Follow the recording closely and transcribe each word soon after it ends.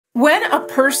When a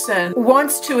person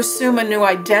wants to assume a new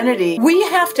identity, we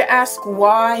have to ask,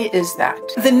 why is that?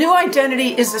 The new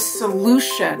identity is a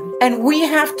solution, and we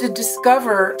have to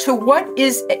discover to what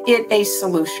is it a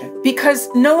solution? Because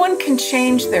no one can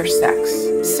change their sex.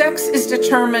 Sex is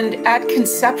determined at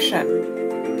conception.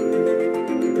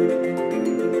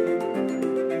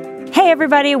 Hey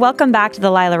everybody, welcome back to the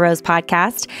Lila Rose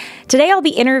podcast. Today I'll be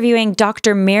interviewing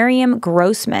Dr. Miriam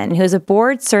Grossman, who is a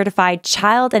board-certified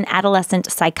child and adolescent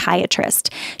psychiatrist.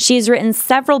 She's written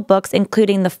several books,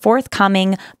 including the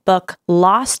forthcoming book,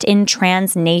 Lost in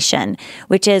Transnation,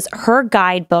 which is her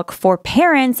guidebook for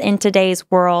parents in today's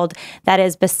world that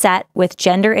is beset with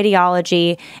gender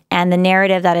ideology and the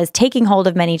narrative that is taking hold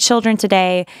of many children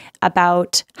today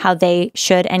about how they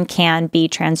should and can be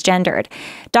transgendered.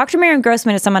 Dr. Miriam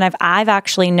Grossman is someone I've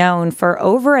actually known for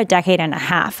over a decade and a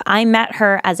half. I met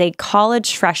her as a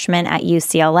college freshman at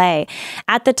UCLA.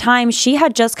 At the time, she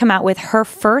had just come out with her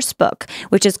first book,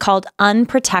 which is called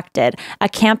Unprotected. A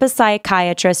campus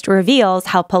psychiatrist reveals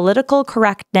how political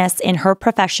correctness in her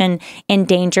profession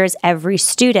endangers every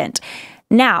student.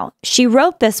 Now, she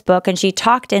wrote this book and she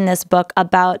talked in this book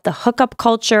about the hookup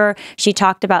culture. She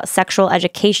talked about sexual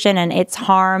education and its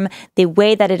harm, the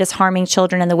way that it is harming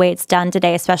children and the way it's done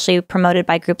today, especially promoted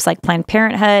by groups like Planned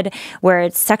Parenthood, where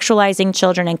it's sexualizing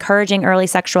children, encouraging early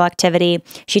sexual activity.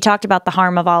 She talked about the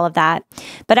harm of all of that.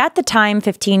 But at the time,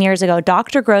 15 years ago,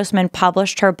 Dr. Grossman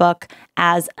published her book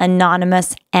as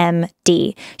Anonymous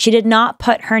MD. She did not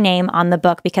put her name on the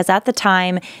book because at the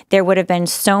time, there would have been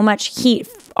so much heat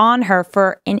on her for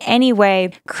in any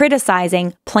way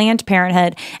criticizing Planned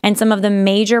Parenthood and some of the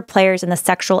major players in the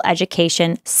sexual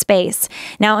education space.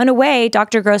 Now, in a way,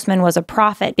 Dr. Grossman was a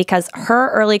prophet because her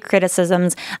early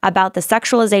criticisms about the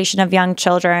sexualization of young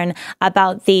children,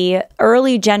 about the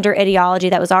early gender ideology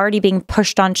that was already being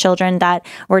pushed on children that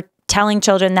were telling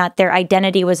children that their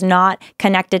identity was not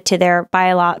connected to their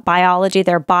biology,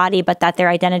 their body, but that their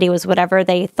identity was whatever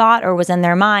they thought or was in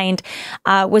their mind,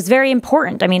 was very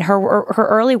important. I mean, her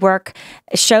early work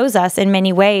shows us in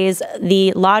many ways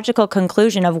the logical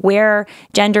conclusion of where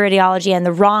gender ideology and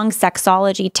the wrong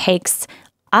sexology takes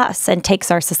us and takes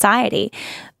our society.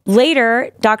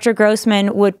 Later, Dr.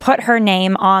 Grossman would put her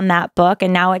name on that book,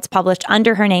 and now it's published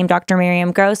under her name, Dr.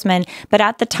 Miriam Grossman. But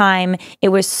at the time, it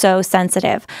was so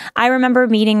sensitive. I remember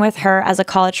meeting with her as a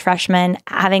college freshman,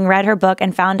 having read her book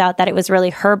and found out that it was really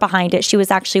her behind it. She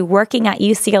was actually working at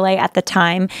UCLA at the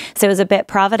time, so it was a bit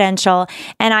providential.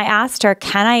 And I asked her,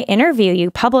 can I interview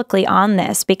you publicly on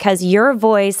this? Because your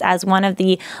voice as one of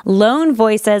the lone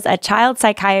voices, a child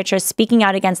psychiatrist speaking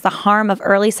out against the harm of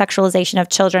early sexualization of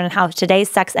children and how today's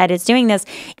sex ed is doing this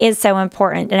is so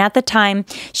important. And at the time,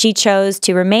 she chose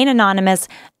to remain anonymous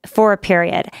for a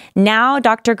period. Now,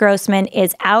 Dr. Grossman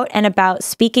is out and about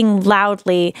speaking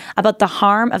loudly about the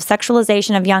harm of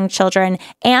sexualization of young children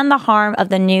and the harm of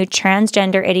the new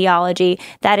transgender ideology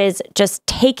that is just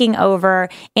taking over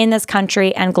in this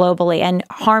country and globally and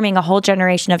harming a whole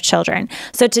generation of children.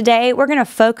 So today, we're going to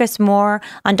focus more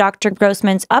on Dr.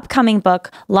 Grossman's upcoming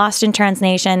book, Lost in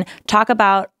Transnation, talk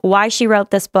about why she wrote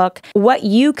this book, what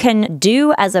you can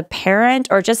do as a parent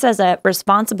or just as a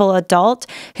responsible adult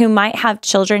who might have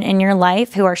children in your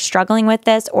life who are struggling with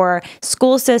this, or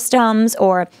school systems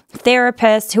or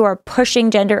therapists who are pushing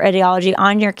gender ideology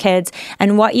on your kids,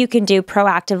 and what you can do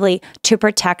proactively to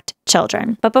protect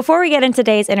children. But before we get into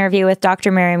today's interview with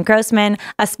Dr. Miriam Grossman,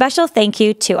 a special thank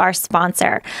you to our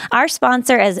sponsor. Our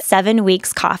sponsor is 7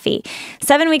 Weeks Coffee.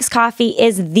 7 Weeks Coffee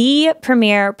is the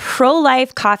premier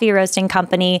pro-life coffee roasting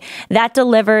company that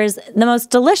delivers the most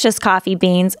delicious coffee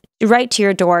beans right to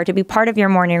your door to be part of your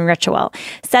morning ritual.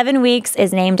 7 Weeks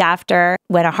is named after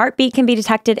when a heartbeat can be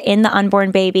detected in the unborn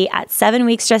baby at 7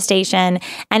 weeks gestation,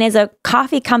 and is a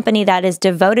coffee company that is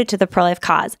devoted to the pro-life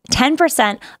cause.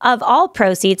 10% of all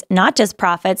proceeds, not just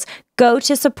profits, go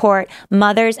to support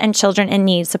mothers and children in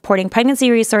need, supporting pregnancy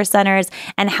resource centers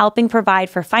and helping provide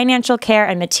for financial care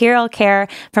and material care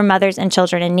for mothers and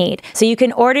children in need. So you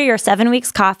can order your 7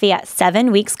 Weeks Coffee at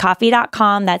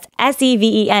 7weekscoffee.com. That's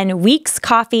SEVEN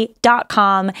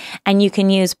weekscoffee.com. And you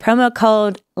can use promo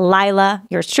code Lila,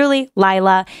 yours truly,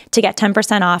 Lila, to get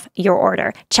 10% off your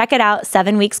order. Check it out,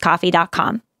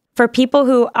 7weekscoffee.com. For people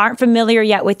who aren't familiar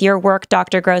yet with your work,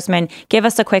 Dr. Grossman, give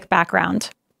us a quick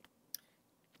background.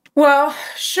 Well,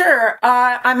 sure.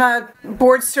 I'm a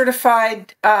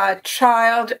board-certified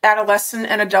child, adolescent,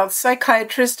 and adult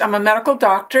psychiatrist. I'm a medical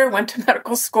doctor, went to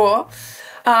medical school.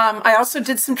 I also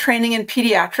did some training in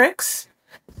pediatrics.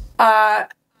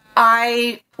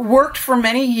 I worked for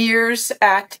many years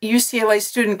at UCLA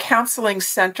Student Counseling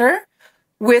Center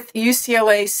with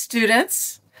UCLA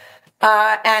students.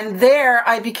 And there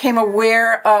I became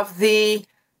aware of the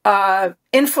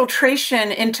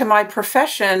infiltration into my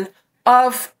profession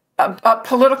of a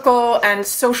political and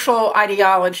social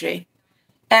ideology.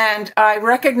 And I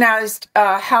recognized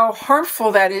how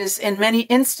harmful that is in many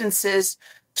instances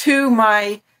to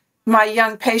my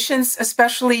young patients,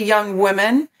 especially young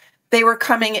women. They were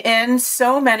coming in,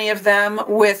 so many of them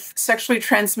with sexually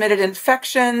transmitted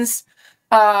infections,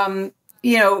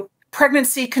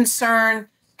 pregnancy concern,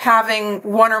 having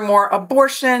one or more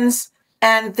abortions,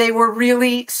 and they were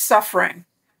really suffering.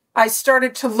 I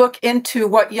started to look into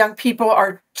what young people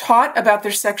are taught about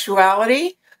their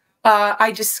sexuality.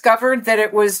 I discovered that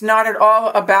it was not at all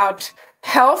about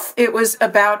health. It was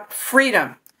about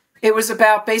freedom. It was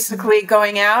about basically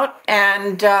going out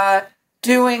and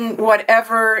doing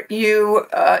whatever you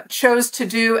chose to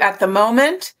do at the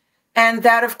moment. And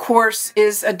that, of course,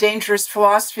 is a dangerous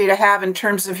philosophy to have in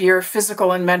terms of your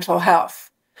physical and mental health.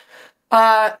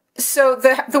 So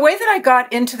the way that I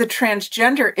got into the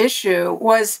transgender issue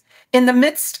was in the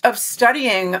midst of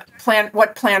studying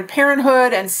what Planned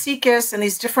Parenthood and SIECUS and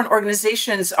these different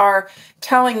organizations are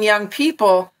telling young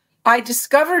people. I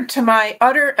discovered to my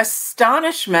utter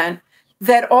astonishment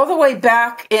that all the way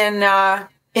back in the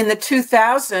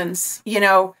 2000s,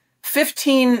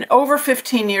 over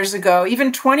 15 years ago,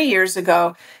 even 20 years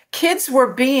ago, kids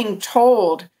were being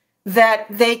told that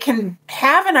they can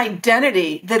have an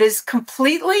identity that is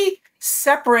completely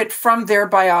separate from their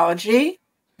biology,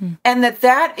 and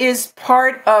that is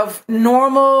part of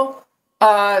normal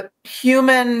the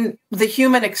human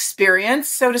experience,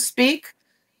 so to speak,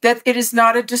 that it is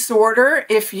not a disorder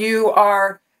if you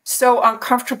are so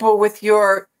uncomfortable with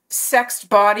your sexed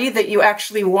body that you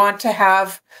actually want to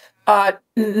have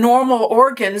normal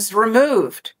organs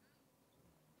removed.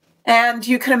 And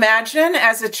you can imagine,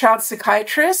 as a child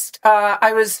psychiatrist,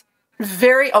 I was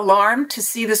very alarmed to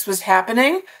see this was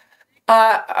happening.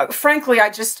 Frankly, I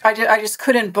just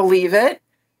couldn't believe it.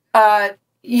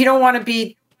 You don't want to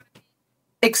be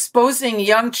exposing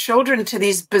young children to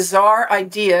these bizarre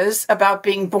ideas about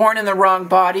being born in the wrong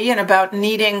body and about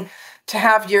needing to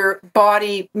have your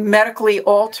body medically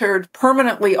altered,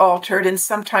 permanently altered, and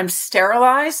sometimes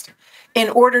sterilized in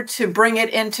order to bring it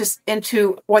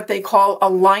into what they call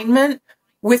alignment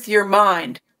with your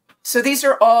mind. So these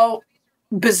are all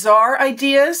bizarre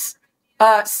ideas.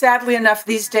 Sadly enough,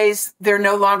 these days, they're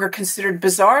no longer considered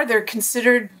bizarre. They're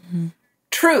considered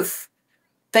truth.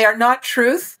 They are not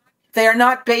truth. They are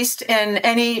not based in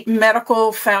any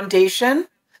medical foundation.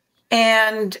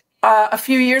 And a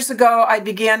few years ago, I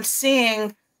began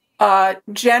seeing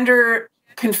gender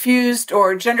confused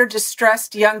or gender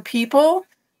distressed young people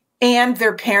and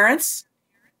their parents.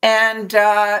 And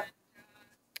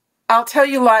I'll tell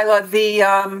you, Lila,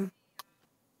 the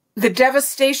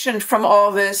devastation from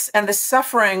all this and the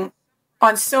suffering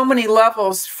on so many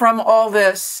levels from all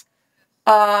this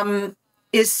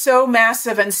is so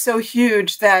massive and so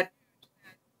huge that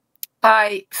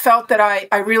I felt that I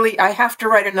have to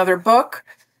write another book,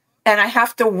 and I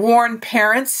have to warn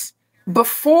parents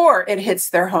before it hits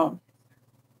their home.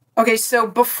 Okay, so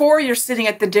before you're sitting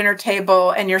at the dinner table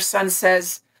and your son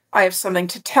says, I have something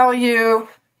to tell you,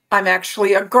 I'm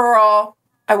actually a girl,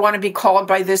 I want to be called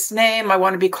by this name, I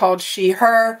want to be called she,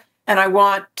 her, and I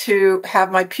want to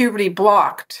have my puberty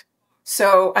blocked.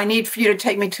 So I need for you to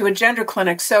take me to a gender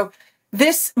clinic. So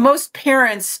most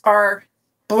parents are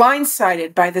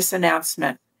blindsided by this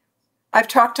announcement. I've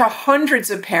talked to hundreds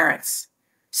of parents.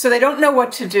 So they don't know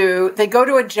what to do. They go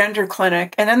to a gender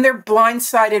clinic, and then they're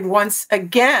blindsided once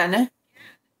again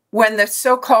when the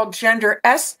so-called gender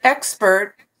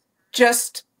expert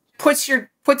just puts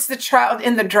the child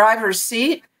in the driver's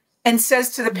seat and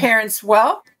says to the parents,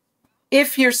 well,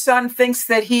 if your son thinks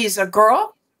that he's a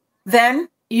girl, then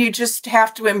you just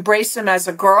have to embrace him as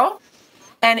a girl.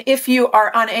 And if you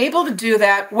are unable to do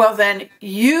that, well, then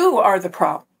you are the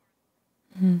problem.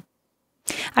 Mm-hmm.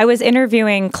 I was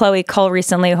interviewing Chloe Cole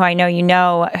recently, who I know you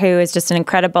know, who is just an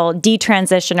incredible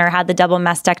detransitioner, had the double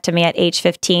mastectomy at age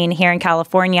 15 here in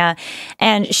California.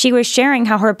 And she was sharing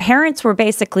how her parents were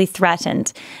basically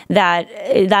threatened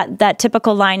that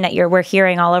typical line that we're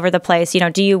hearing all over the place.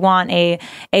 Do you want a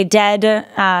dead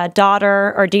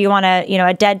daughter, or do you want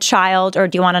a dead child, or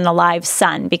do you want an alive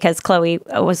son? Because Chloe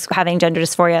was having gender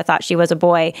dysphoria, thought she was a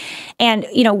boy. And,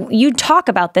 you talk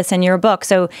about this in your book.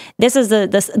 So this is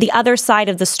the other side side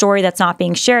of the story that's not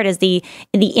being shared is the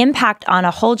impact on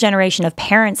a whole generation of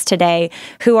parents today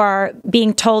who are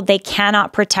being told they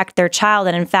cannot protect their child.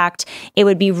 And in fact, it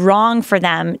would be wrong for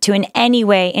them to in any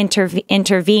way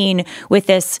intervene with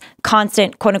this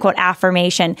constant, quote unquote,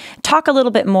 affirmation. Talk a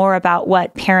little bit more about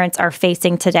what parents are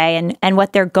facing today and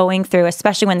what they're going through,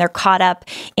 especially when they're caught up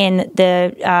in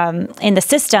the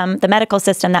system, the medical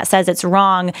system that says it's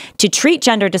wrong to treat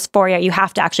gender dysphoria. You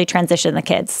have to actually transition the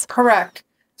kids. Correct.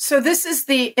 So this is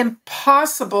the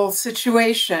impossible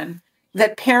situation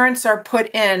that parents are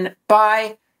put in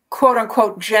by, quote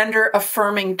unquote, gender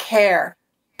affirming care,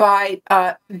 by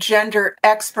gender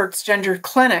experts, gender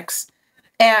clinics.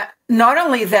 And not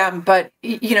only them, but,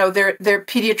 their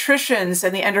pediatricians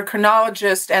and the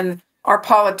endocrinologists and our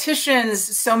politicians,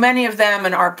 so many of them,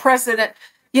 and our president,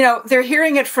 they're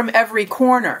hearing it from every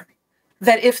corner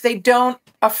that if they don't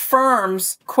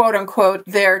affirms, quote unquote,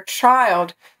 their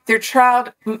child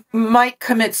might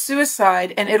commit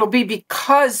suicide, and it'll be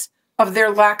because of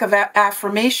their lack of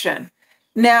affirmation.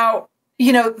 Now,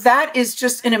 that is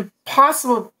just an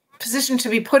impossible position to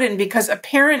be put in, because a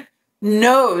parent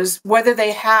knows whether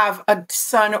they have a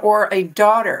son or a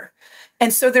daughter.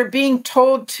 And so they're being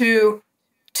told to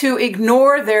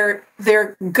ignore their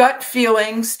gut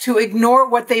feelings, to ignore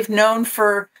what they've known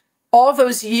for all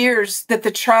those years that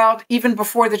the child, even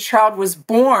before the child was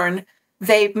born,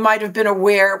 they might have been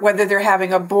aware whether they're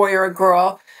having a boy or a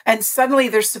girl. And suddenly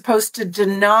they're supposed to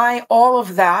deny all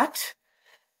of that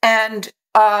and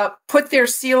put their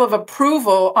seal of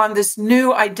approval on this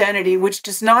new identity, which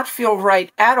does not feel right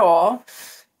at all.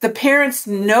 The parents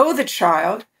know the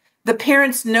child. The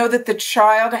parents know that the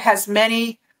child has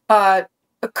many comorbid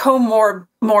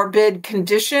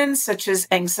conditions, such as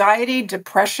anxiety,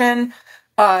 depression.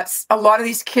 A lot of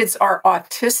these kids are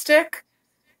autistic.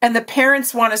 And the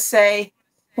parents want to say,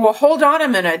 well, hold on a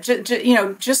minute,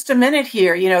 just a minute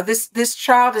here. This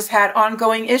child has had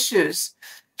ongoing issues.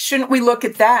 Shouldn't we look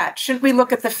at that? Shouldn't we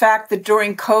look at the fact that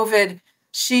during COVID,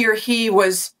 she or he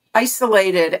was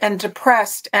isolated and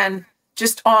depressed and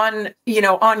just on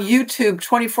YouTube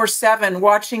 24/7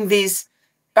 watching these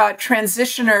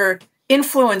transitioner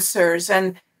influencers?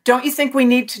 And don't you think we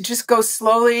need to just go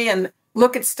slowly and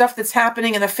look at stuff that's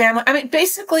happening in the family? I mean,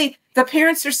 basically, the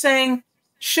parents are saying,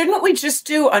 shouldn't we just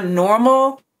do a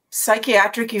normal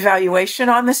psychiatric evaluation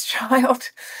on this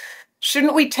child?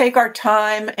 Shouldn't we take our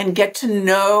time and get to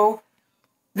know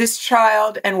this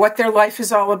child and what their life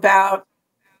is all about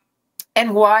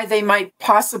and why they might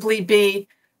possibly be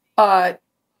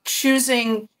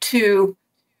choosing to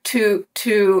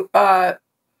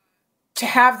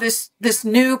have this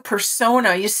new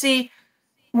persona? You see,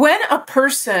 when a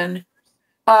person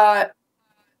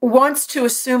wants to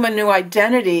assume a new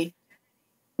identity,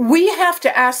 we have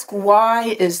to ask,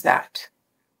 why is that?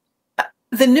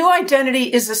 The new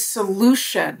identity is a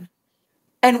solution,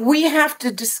 and we have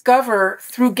to discover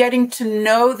through getting to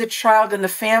know the child and the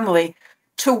family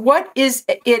to what is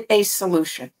it a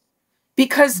solution,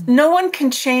 because no one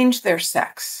can change their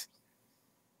sex.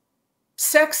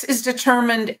 Sex is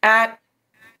determined at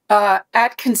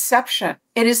conception.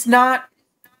 It is not,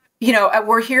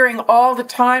 we're hearing all the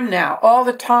time,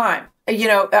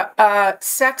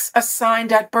 sex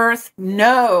assigned at birth.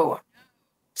 No.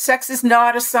 Sex is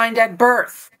not assigned at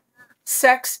birth.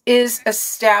 Sex is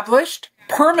established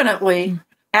permanently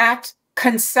at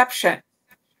conception.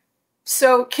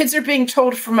 So kids are being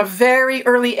told from a very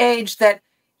early age that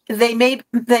they may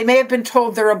have been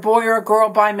told they're a boy or a girl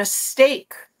by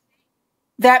mistake.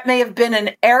 That may have been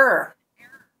an error.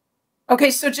 Okay,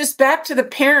 so just back to the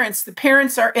parents. The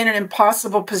parents are in an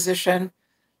impossible position.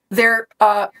 They're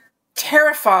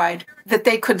terrified that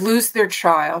they could lose their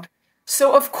child.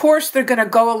 So, of course, they're going to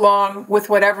go along with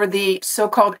whatever the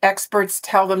so-called experts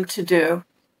tell them to do.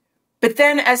 But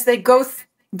then as they go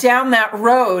down that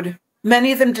road,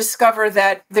 many of them discover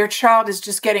that their child is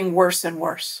just getting worse and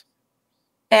worse.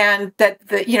 And that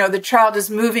the child is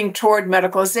moving toward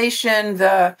medicalization,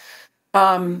 the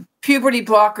puberty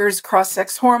blockers,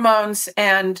 cross-sex hormones,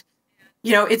 and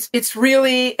it's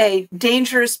really a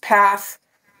dangerous path.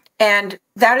 And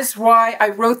that is why I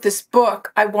wrote this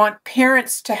book. I want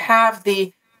parents to have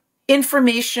the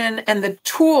information and the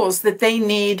tools that they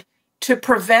need to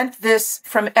prevent this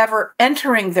from ever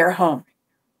entering their home,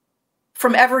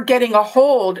 from ever getting a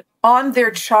hold on their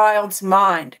child's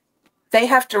mind. They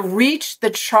have to reach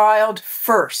the child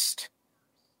first.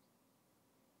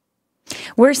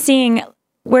 We're seeing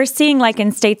We're seeing, like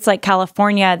in states like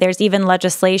California, there's even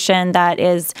legislation that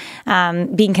is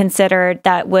being considered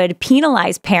that would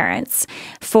penalize parents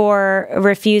for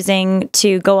refusing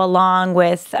to go along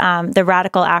with the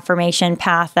radical affirmation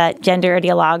path that gender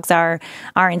ideologues are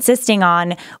insisting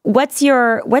on. What's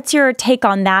your take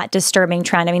on that disturbing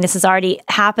trend? I mean, this is already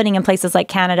happening in places like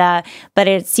Canada, but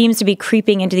it seems to be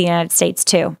creeping into the United States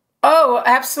too. Oh,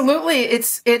 absolutely.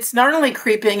 It's not only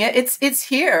creeping, it's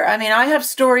here. I mean, I have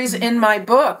stories in my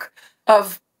book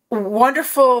of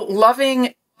wonderful,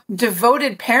 loving,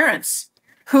 devoted parents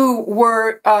who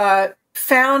were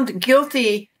found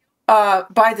guilty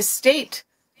by the state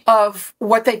of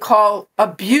what they call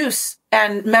abuse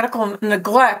and medical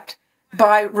neglect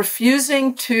by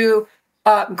refusing to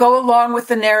go along with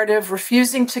the narrative,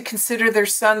 refusing to consider their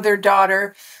son, their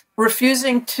daughter,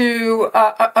 refusing to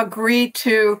agree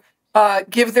to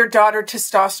give their daughter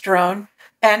testosterone,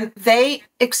 and they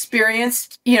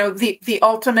experienced, the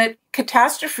ultimate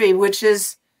catastrophe, which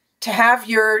is to have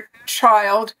your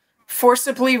child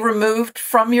forcibly removed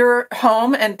from your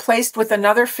home and placed with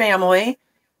another family,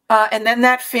 and then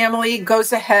that family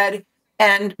goes ahead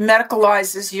and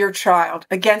medicalizes your child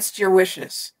against your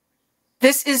wishes.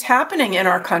 This is happening in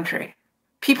our country.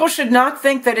 People should not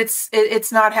think that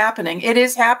it's not happening. It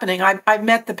is happening. I've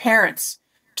met the parents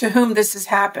to whom this has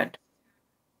happened.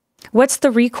 What's the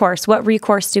recourse? What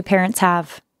recourse do parents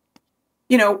have?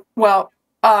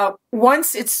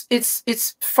 Once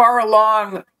it's far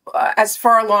along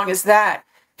as that,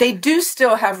 they do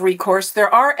still have recourse.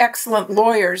 There are excellent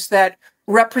lawyers that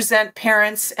represent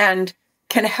parents and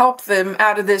can help them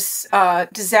out of this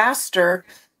disaster.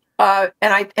 And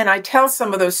I tell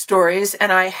some of those stories.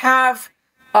 And I have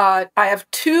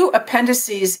 2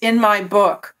 appendices in my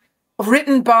book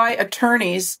written by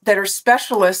attorneys that are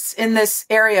specialists in this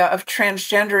area of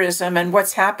transgenderism and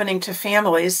what's happening to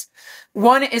families.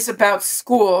 One is about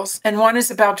schools, and one is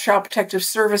about Child Protective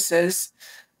Services,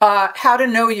 how to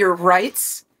know your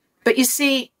rights. But you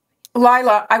see,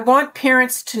 Lila, I want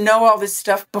parents to know all this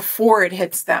stuff before it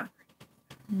hits them.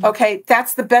 Okay,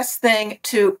 that's the best thing,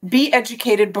 to be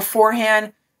educated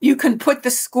beforehand. You can put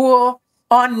the school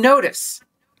on notice.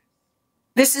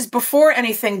 This is before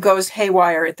anything goes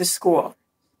haywire at the school.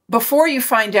 Before you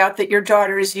find out that your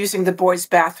daughter is using the boys'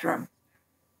 bathroom,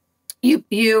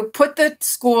 you put the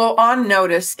school on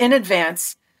notice in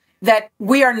advance that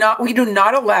we do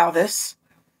not allow this.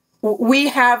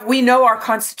 We know our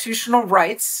constitutional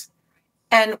rights,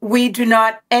 and we do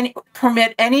not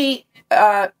permit any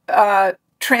social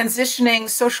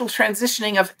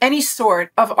transitioning of any sort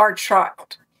of our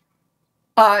child.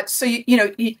 So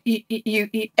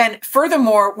and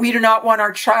furthermore, we do not want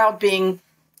our child being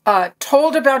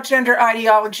told about gender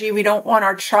ideology. We don't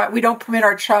permit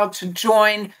our child to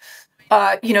join,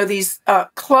 these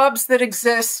clubs that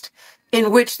exist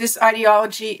in which this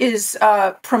ideology is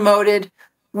promoted.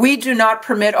 We do not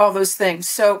permit all those things.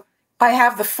 So I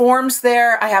have the forms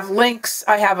there. I have links.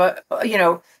 I have a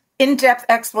in-depth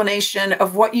explanation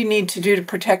of what you need to do to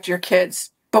protect your kids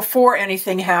before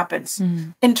anything happens.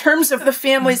 Mm. In terms of the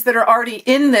families that are already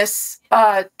in this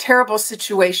terrible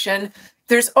situation,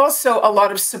 there's also a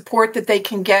lot of support that they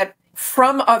can get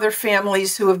from other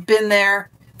families who have been there,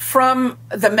 from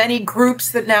the many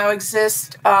groups that now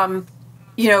exist.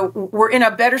 We're in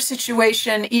a better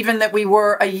situation even than we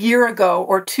were a year ago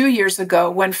or 2 years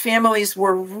ago, when families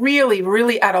were really,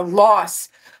 really at a loss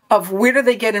of where do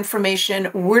they get information,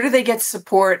 where do they get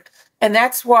support. And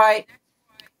that's why,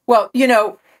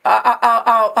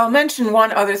 I'll mention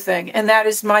one other thing, and that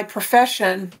is my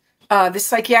profession, the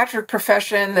psychiatric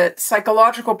profession, the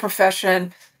psychological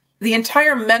profession, the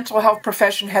entire mental health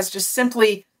profession has just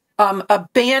simply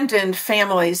abandoned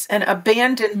families and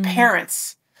abandoned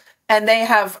parents. And they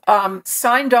have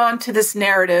signed on to this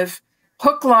narrative,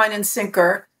 hook, line, and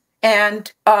sinker.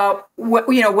 And,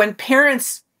 when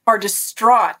parents are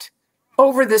distraught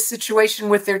over this situation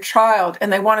with their child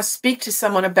and they want to speak to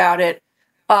someone about it,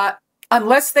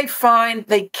 unless they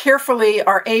carefully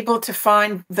are able to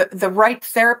find the right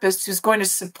therapist who's going to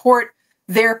support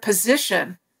their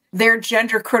position, their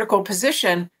gender critical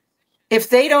position, if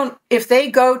they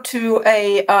go to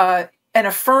an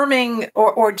affirming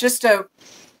or just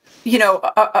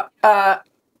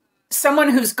someone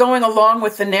who's going along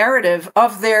with the narrative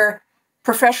of their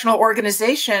professional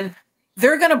organization,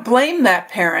 they're going to blame that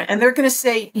parent and they're going to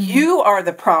say, you are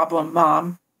the problem,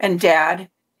 mom and dad.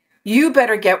 You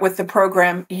better get with the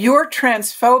program. You're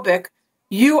transphobic.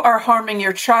 You are harming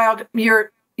your child.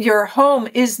 Your home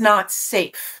is not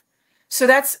safe. So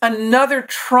that's another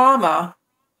trauma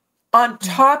on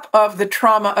top of the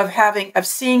trauma of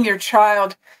seeing your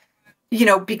child,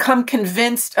 become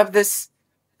convinced of this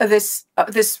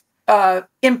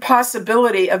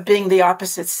impossibility of being the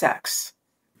opposite sex.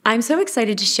 I'm so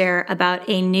excited to share about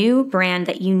a new brand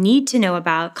that you need to know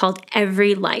about called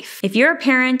Every Life. If you're a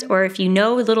parent or if you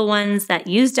know little ones that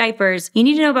use diapers, you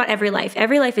need to know about Every Life.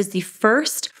 Every Life is the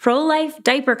first pro-life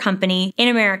diaper company in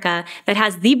America that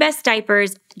has the best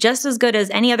diapers, just as good as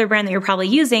any other brand that you're probably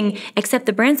using, except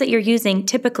the brands that you're using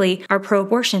typically are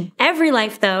pro-abortion. Every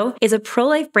Life, though, is a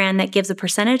pro-life brand that gives a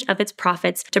percentage of its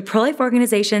profits to pro-life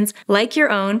organizations like your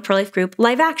own pro-life group,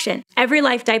 Live Action. Every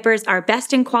Life diapers are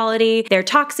best in quality, they're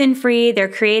toxin-free, they're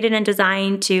created and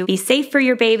designed to be safe for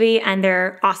your baby, and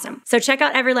they're awesome. So check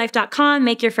out everylife.com,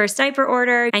 make your first diaper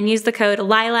order, and use the code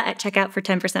Lila at checkout for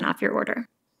 10% off your order.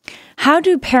 How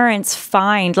do parents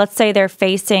find, let's say they're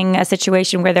facing a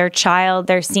situation where their child,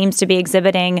 there seems to be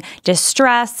exhibiting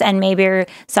distress and maybe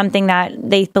something that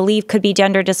they believe could be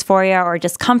gender dysphoria or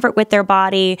discomfort with their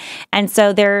body. And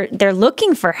so they're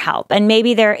looking for help, and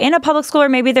maybe they're in a public school or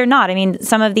maybe they're not. I mean,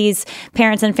 some of these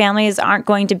parents and families aren't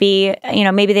going to be,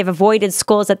 maybe they've avoided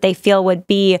schools that they feel would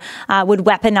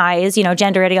weaponize,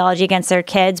 gender ideology against their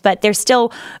kids, but they're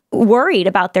still worried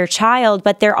about their child,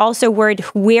 but they're also worried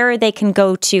where they can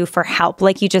go to for help.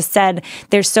 Like you just said,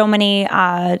 there's so many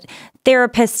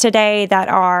therapists today that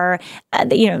are,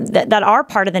 that are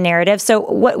part of the narrative. So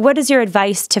what is your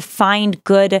advice to find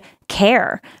good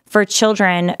care for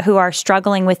children who are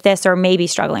struggling with this or maybe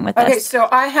struggling with this? Okay, so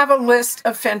I have a list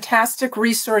of fantastic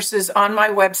resources on my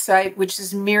website, which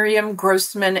is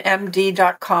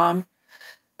miriamgrossmanmd.com.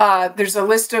 There's a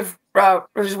list of,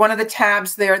 there's one of the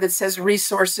tabs there that says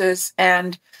resources,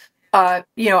 and I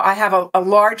have a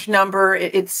large number.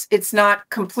 It's not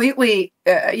completely,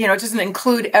 it doesn't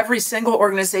include every single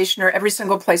organization or every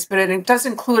single place, but it does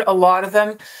include a lot of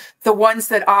them. The ones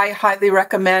that I highly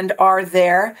recommend are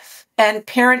there, and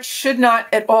parents should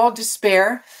not at all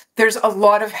despair. There's a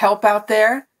lot of help out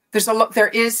there.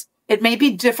 It may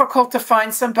be difficult to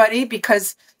find somebody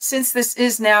because since this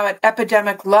is now at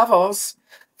epidemic levels,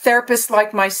 therapists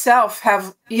like myself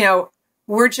have,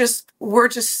 we're just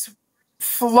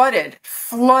flooded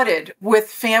with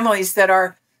families that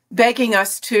are begging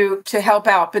us to help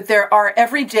out. But there are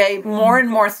every day more and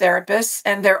more therapists,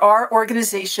 and there are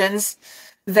organizations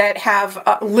that have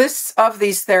lists of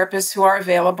these therapists who are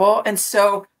available. And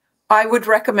so I would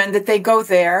recommend that they go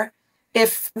there.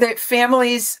 If the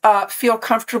families feel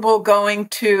comfortable going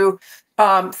to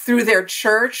through their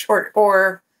church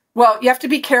or well, you have to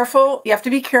be careful. You have to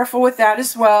be careful with that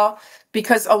as well,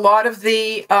 because a lot of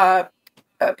the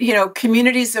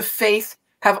communities of faith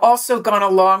have also gone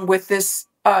along with this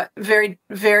very,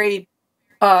 very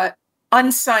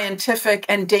unscientific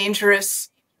and dangerous,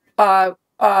 I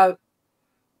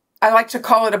like to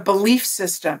call it a belief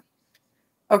system.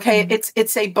 Okay,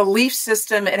 it's a belief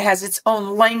system. It has its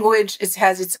own language. It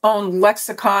has its own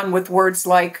lexicon with words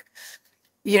like,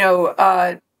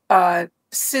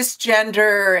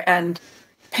 cisgender and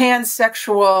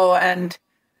pansexual and,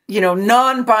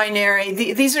 non-binary.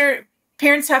 These are,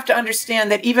 parents have to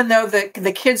understand that even though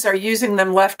the kids are using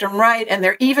them left and right, and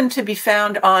they're even to be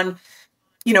found on,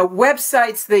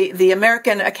 websites, the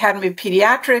American Academy of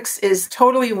Pediatrics is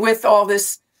totally with all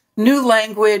this new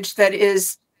language that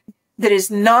is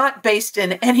not based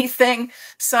in anything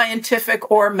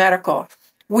scientific or medical.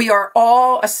 We are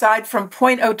all, aside from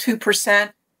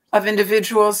 0.02% of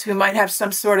individuals who might have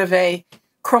some sort of a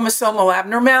chromosomal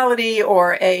abnormality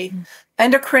or a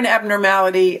endocrine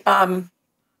abnormality,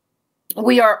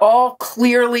 we are all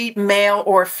clearly male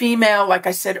or female, like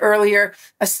I said earlier,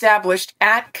 established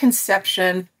at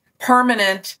conception,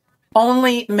 permanent,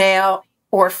 only male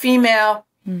or female.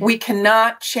 We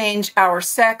cannot change our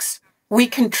sex. We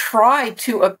can try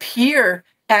to appear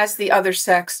as the other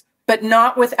sex, but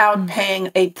not without paying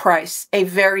a price, a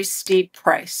very steep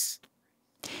price.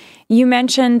 You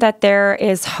mentioned that there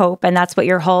is hope, and that's what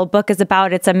your whole book is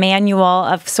about. It's a manual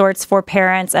of sorts for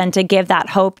parents and to give that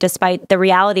hope despite the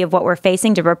reality of what we're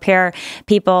facing, to prepare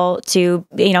people to,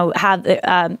 have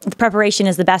preparation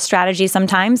is the best strategy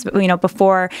sometimes,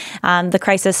 before the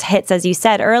crisis hits, as you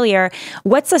said earlier.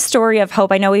 What's a story of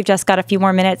hope? I know we've just got a few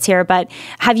more minutes here, but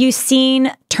have you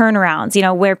seen turnarounds,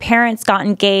 where parents got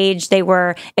engaged, they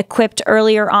were equipped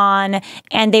earlier on,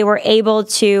 and they were able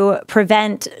to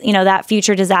prevent, that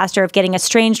future disaster of getting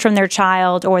estranged from their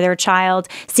child or their child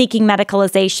seeking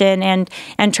medicalization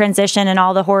and transition and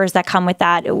all the horrors that come with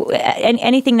that? And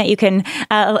anything that you can,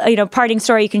 parting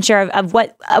story you can share of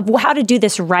how to do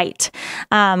this right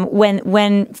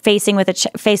when faced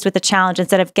with a challenge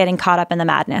instead of getting caught up in the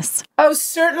madness. Oh,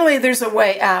 certainly there's a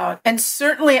way out. And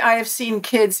certainly I have seen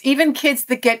kids, even kids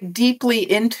that get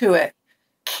deeply into it,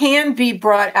 can be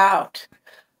brought out.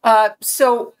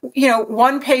 So,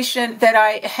 one patient that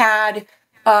I had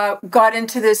got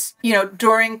into this,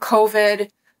 during COVID,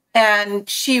 and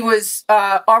she was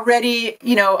already,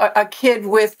 a kid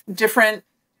with different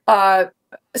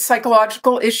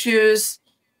psychological issues,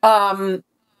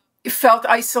 felt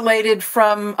isolated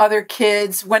from other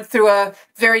kids, went through a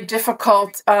very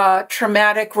difficult,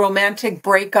 traumatic romantic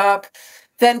breakup.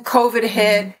 Then COVID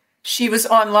hit. She was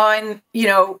online,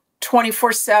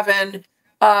 24/7.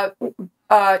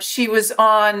 She was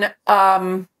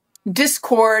on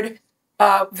Discord,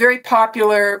 very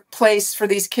popular place for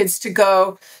these kids to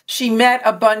go. She met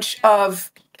a bunch of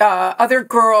other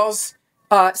girls,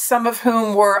 some of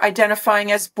whom were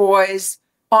identifying as boys,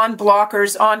 on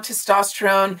blockers, on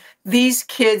testosterone. These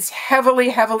kids heavily,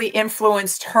 heavily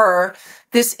influenced her.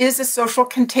 This is a social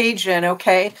contagion,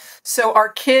 okay? So our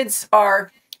kids are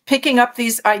picking up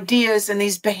these ideas and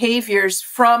these behaviors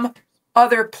from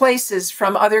other places,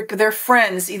 from their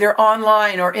friends, either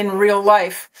online or in real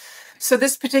life. So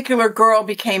this particular girl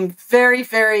became very,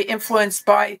 very influenced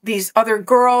by these other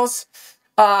girls.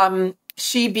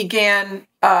 She began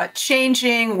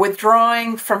changing,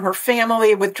 withdrawing from her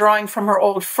family, withdrawing from her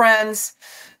old friends.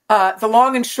 The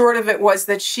long and short of it was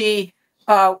that she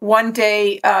one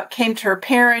day came to her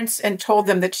parents and told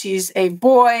them that she's a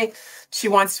boy. She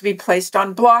wants to be placed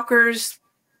on blockers.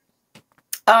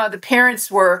 The parents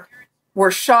were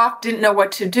shocked, didn't know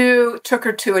what to do, took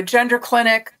her to a gender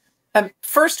clinic.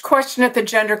 First question at the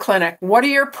gender clinic, what are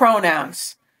your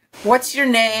pronouns? What's your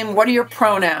name? What are your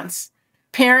pronouns?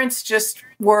 Parents just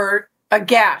were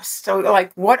aghast. So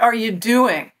like, what are you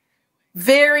doing?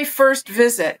 Very first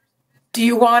visit, do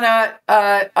you want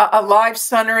a live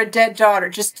son or a dead daughter?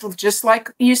 Just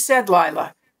like you said,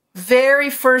 Lila. Very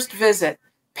first visit,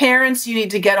 parents, you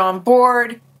need to get on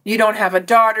board. You don't have a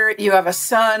daughter, you have a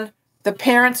son. The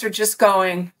parents are just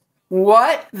going,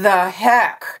 what the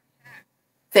heck?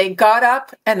 They got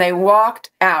up and they walked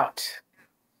out.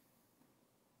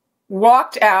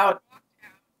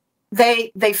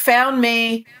 They found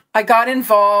me. I got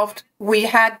involved. We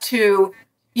had to,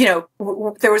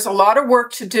 there was a lot of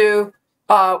work to do.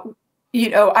 We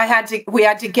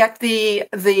had to get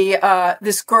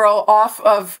this girl off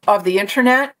of the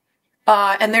internet.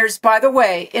 And there's, by the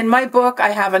way, in my book, I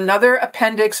have another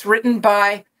appendix written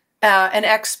by an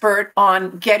expert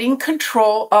on getting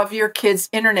control of your kids'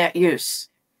 internet use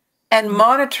and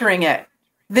monitoring it.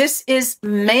 This is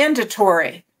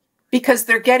mandatory because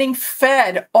they're getting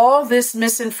fed all this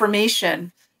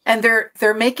misinformation and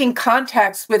they're making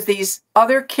contacts with these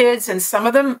other kids, and some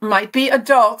of them might be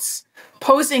adults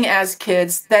posing as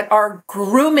kids that are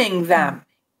grooming them.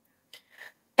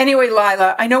 Anyway,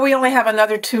 Lila, I know we only have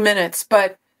another 2 minutes,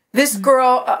 but this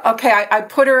girl, I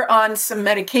put her on some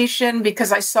medication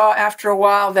because I saw after a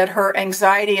while that her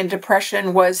anxiety and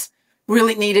depression was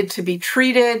really needed to be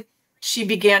treated. She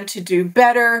began to do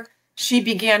better. She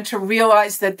began to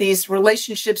realize that these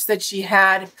relationships that she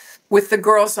had with the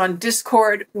girls on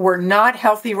Discord were not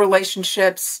healthy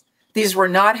relationships. These were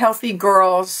not healthy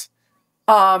girls.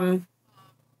 Her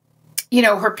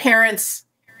parents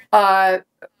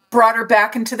brought her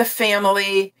back into the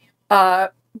family,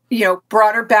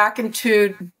 brought her back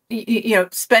into,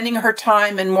 spending her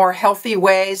time in more healthy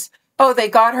ways. Oh, they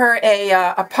got her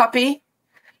a puppy.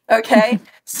 Okay.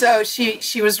 So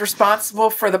she was responsible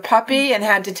for the puppy and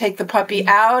had to take the puppy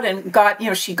out and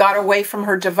she got away from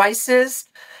her devices,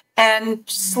 and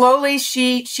slowly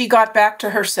she got back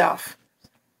to herself.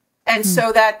 And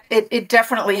so that it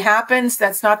definitely happens.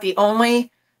 That's not the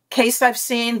only case I've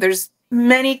seen. There's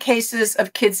many cases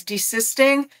of kids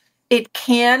desisting. It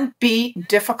can be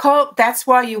difficult. That's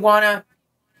why you want to,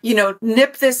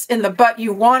 nip this in the butt.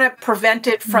 You want to prevent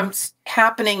it from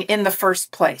happening in the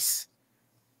first place.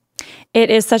 It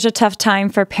is such a tough time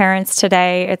for parents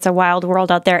today. It's a wild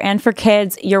world out there. And for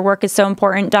kids, your work is so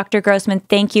important. Dr. Grossman,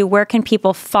 thank you. Where can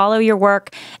people follow your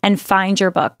work and find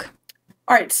your book?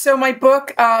 All right. So my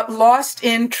book, Lost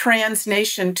in Trans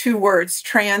Nation, 2 words,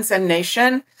 trans and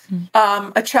nation,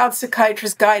 a child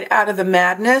psychiatrist guide out of the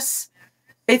madness.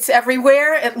 It's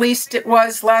everywhere. At least it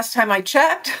was last time I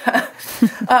checked.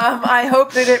 I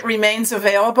hope that it remains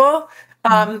available.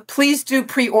 Please do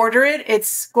pre-order it.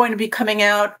 It's going to be coming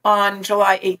out on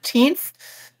July 18th.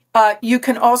 You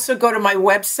can also go to my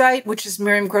website, which is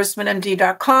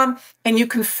miriamgrossmanmd.com, and you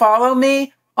can follow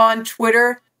me on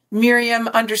Twitter,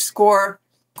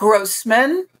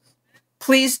 Miriam_Grossman.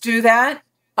 Please do that.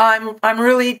 I'm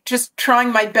really just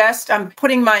trying my best. I'm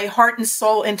putting my heart and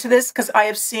soul into this because I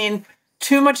have seen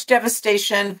too much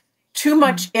devastation, too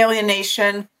much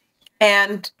alienation,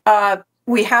 and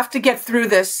we have to get through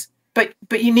this. But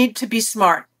you need to be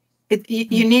smart.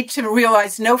 You need to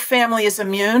realize no family is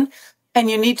immune, and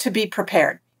you need to be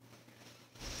prepared.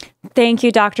 Thank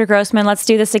you, Dr. Grossman. Let's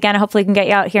do this again. Hopefully we can get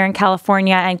you out here in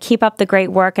California, and keep up the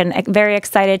great work. And very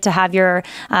excited to have your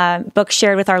book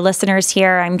shared with our listeners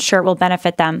here. I'm sure it will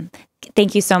benefit them.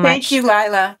 Thank you so much. Thank you,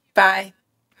 Lila. Bye.